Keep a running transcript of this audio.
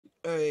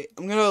Alright,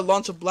 I'm gonna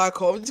launch a black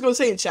hole. I'm just gonna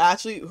say in chat,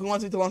 actually, who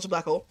wants me to launch a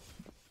black hole?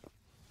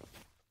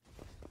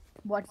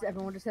 Watch,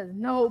 everyone just says,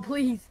 no,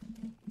 please.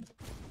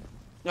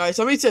 Alright,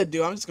 somebody said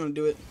do. I'm just gonna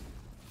do it.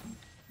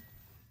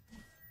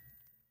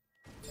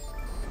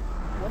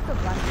 What's a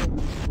black hole?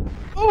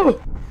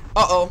 Oh!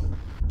 Uh-oh.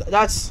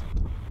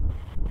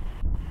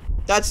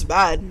 That's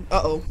bad.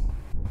 Uh-oh.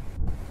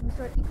 I'm gonna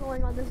start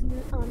ecoing on this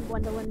new,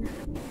 Gwendolyn.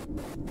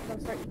 I'm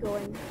gonna start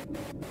ecoing.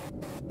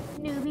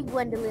 Newbie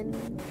Gwendolyn,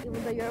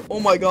 even though you're. Oh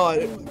my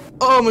god.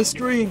 Oh, my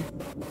screen.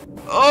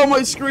 Oh,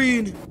 my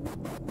screen.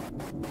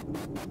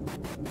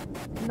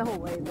 No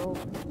way, bro.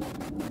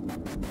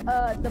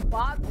 The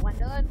bot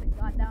Gwendolyn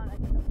got down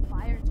a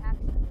fire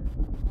taxi.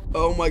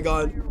 Oh my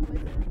god.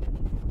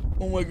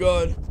 Oh my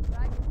god.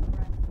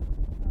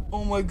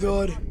 Oh my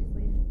god.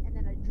 And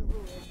then a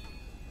druid.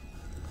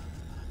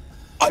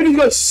 I just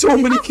got so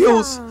many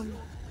kills.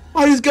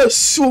 I just got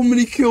so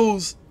many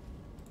kills.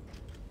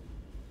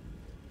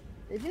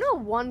 Did you know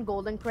one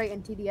golden crate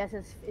in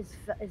TDS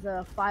is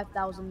a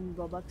 5,000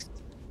 Robux?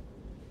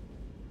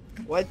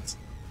 What?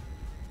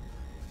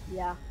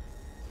 Yeah.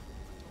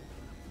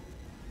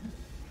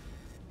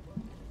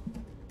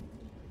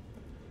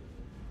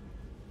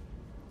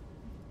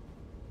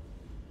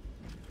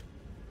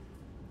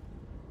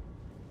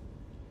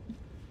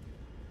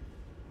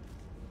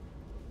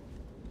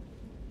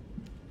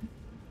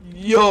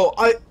 Yo,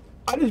 I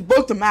just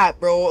broke the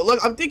map, bro.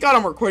 Look, I think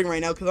I'm recording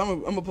right now because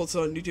I'm gonna post it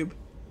on YouTube.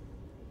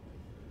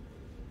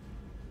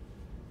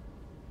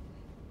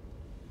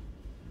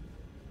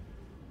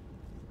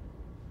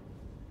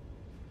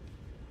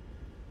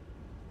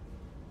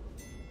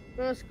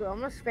 I'm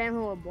gonna spam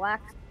her with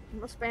blacks. I'm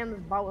gonna spam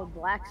this bot with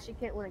blacks. She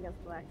can't win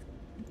against blacks.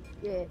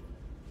 Yeah.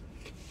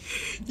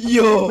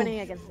 Yo,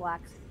 Winning against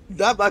blacks.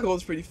 that black hole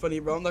is pretty funny,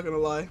 bro. I'm not gonna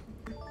lie.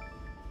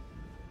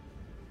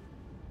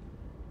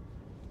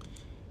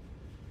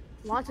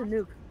 Launch a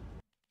nuke.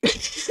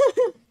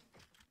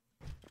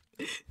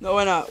 No,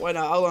 why not? Why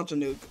not? I'll launch a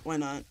nuke. Why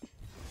not?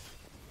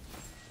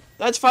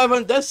 That's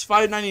 500. That's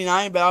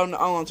 599, but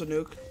I'll launch a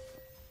nuke.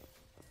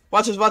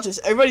 Watch this. Watch this.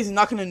 Everybody's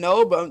not gonna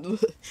know, but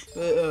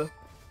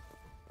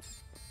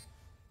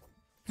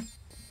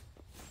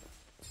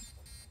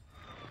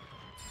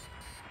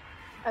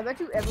I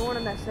bet you everyone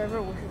on that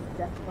server wishes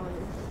death on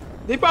you.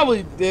 they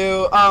probably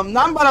do. Now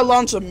I'm about to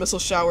launch a missile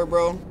shower,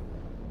 bro.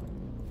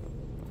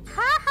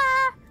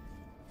 Haha!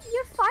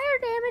 Your fire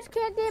damage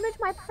can't damage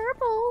my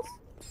purples.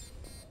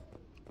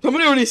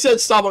 Somebody already said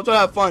stop. I'm trying to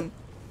have fun.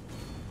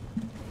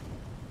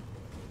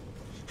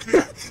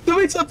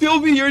 Somebody said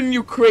POV, you're in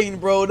Ukraine,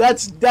 bro.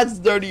 That's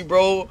dirty,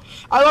 bro.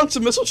 I launched a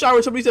missile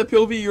shower. Somebody said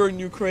POV, you're in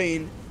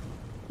Ukraine.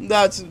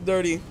 That's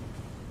dirty.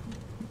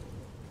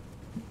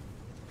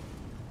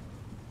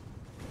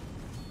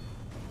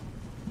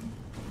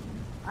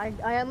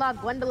 I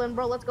unlocked Gwendolyn,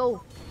 bro. Let's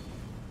go.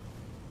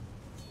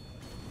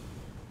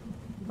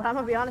 But I'm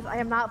gonna be honest, I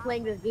am not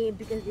playing this game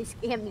because they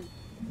scammed me.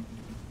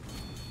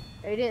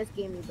 They didn't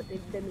scam me, but they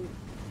did me.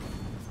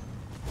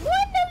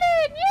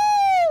 Gwendolyn,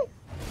 yay!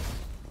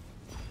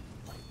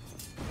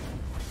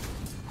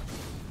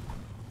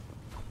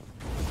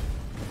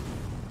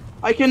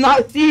 I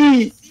cannot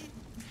see.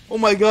 Oh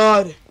my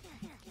god.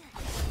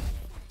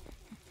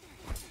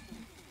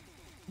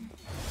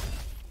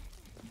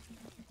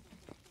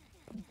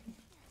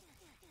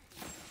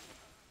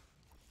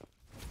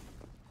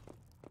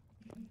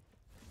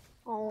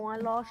 Oh, I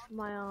lost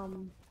my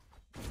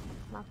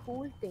my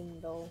cool thing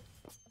though.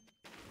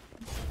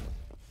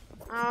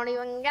 I don't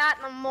even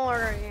got no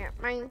more yet,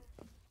 man.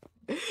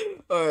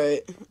 All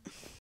right.